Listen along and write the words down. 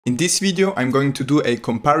In this video, I'm going to do a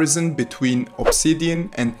comparison between Obsidian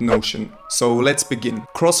and Notion. So let's begin.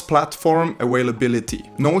 Cross-platform availability.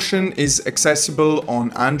 Notion is accessible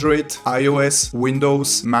on Android, iOS,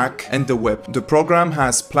 Windows, Mac, and the web. The program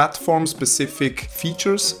has platform-specific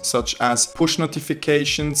features such as push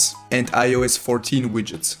notifications and iOS 14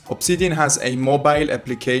 widgets. Obsidian has a mobile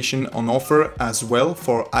application on offer as well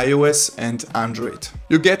for iOS and Android.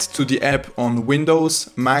 You get to the app on Windows,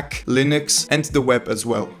 Mac, Linux, and the web as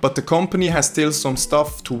well. But the company has still some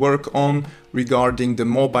stuff to work on regarding the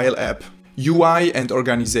mobile app, UI and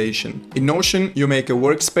organization. In Notion, you make a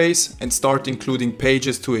workspace and start including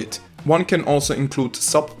pages to it. One can also include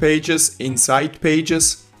sub-pages inside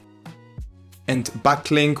pages and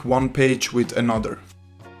backlink one page with another.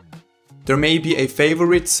 There may be a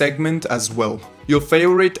favorite segment as well. You'll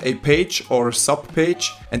favorite a page or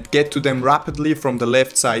sub-page and get to them rapidly from the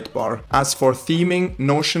left sidebar. As for theming,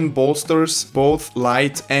 Notion bolsters both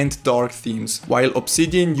light and dark themes, while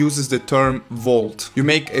Obsidian uses the term vault. You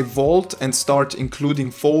make a vault and start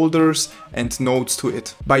including folders and notes to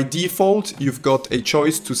it. By default, you've got a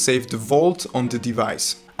choice to save the vault on the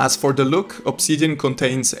device. As for the look, Obsidian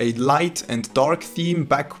contains a light and dark theme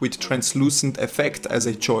back with translucent effect as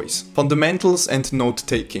a choice. Fundamentals and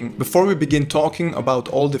note-taking. Before we begin talking about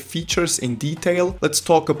all the features in detail, let's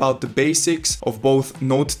talk about the basics of both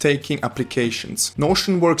note-taking applications.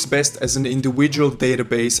 Notion works best as an individual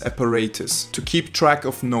database apparatus to keep track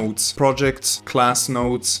of notes, projects, class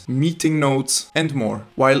notes, meeting notes, and more,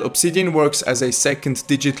 while Obsidian works as a second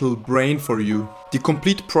digital brain for you. The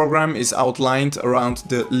complete program is outlined around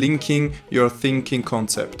the linking your thinking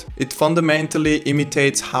concept. It fundamentally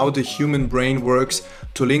imitates how the human brain works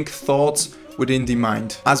to link thoughts within the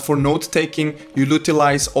mind. As for note-taking, you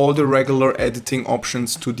utilize all the regular editing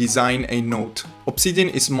options to design a note. Obsidian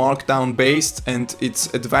is Markdown based, and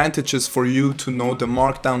its advantages for you to know the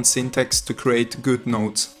Markdown syntax to create good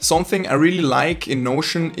notes. Something I really like in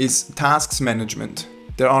Notion is tasks management.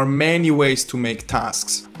 There are many ways to make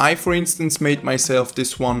tasks. I, for instance, made myself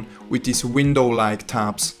this one with these window-like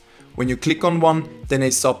tabs. When you click on one, then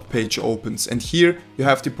a sub-page opens, and here you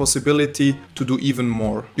have the possibility to do even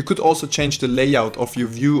more. You could also change the layout of your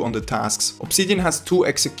view on the tasks. Obsidian has two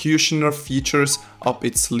executioner features up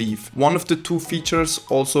its sleeve. One of the two features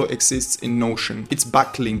also exists in Notion. It's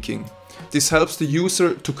backlinking. This helps the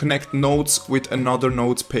user to connect notes with another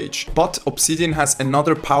notes page. But Obsidian has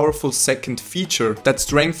another powerful second feature that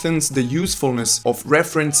strengthens the usefulness of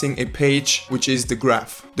referencing a page, which is the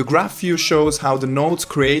graph. The graph view shows how the notes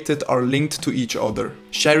created are linked to each other.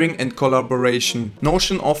 Sharing and collaboration.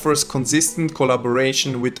 Notion offers consistent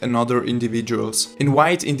collaboration with other individuals.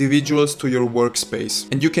 Invite individuals to your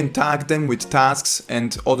workspace, and you can tag them with tasks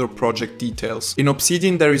and other project details. In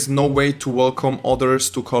Obsidian, there is no way to welcome others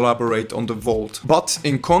to collaborate on the vault. But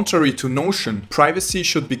in contrary to Notion, privacy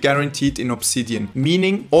should be guaranteed in Obsidian,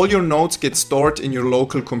 meaning all your notes get stored in your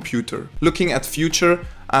local computer. Looking at future,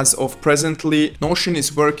 as of presently, Notion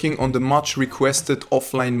is working on the much requested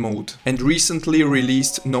offline mode and recently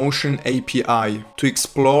released Notion API to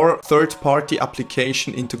explore third-party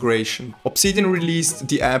application integration. Obsidian released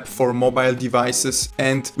the app for mobile devices,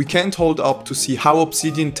 and we can't hold up to see how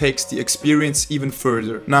Obsidian takes the experience even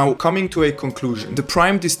further. Now, coming to a conclusion, the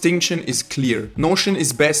prime distinction is clear. Notion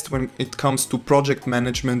is best when it comes to project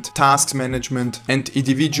management, tasks management, and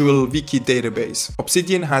individual wiki database.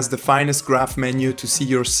 Obsidian has the finest graph menu to see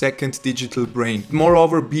your second digital brain. It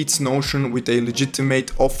moreover beats Notion with a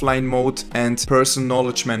legitimate offline mode and person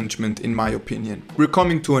knowledge management, in my opinion. We're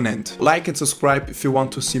coming to an end. Like and subscribe if you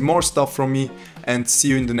want to see more stuff from me, and see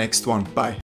you in the next one. Bye.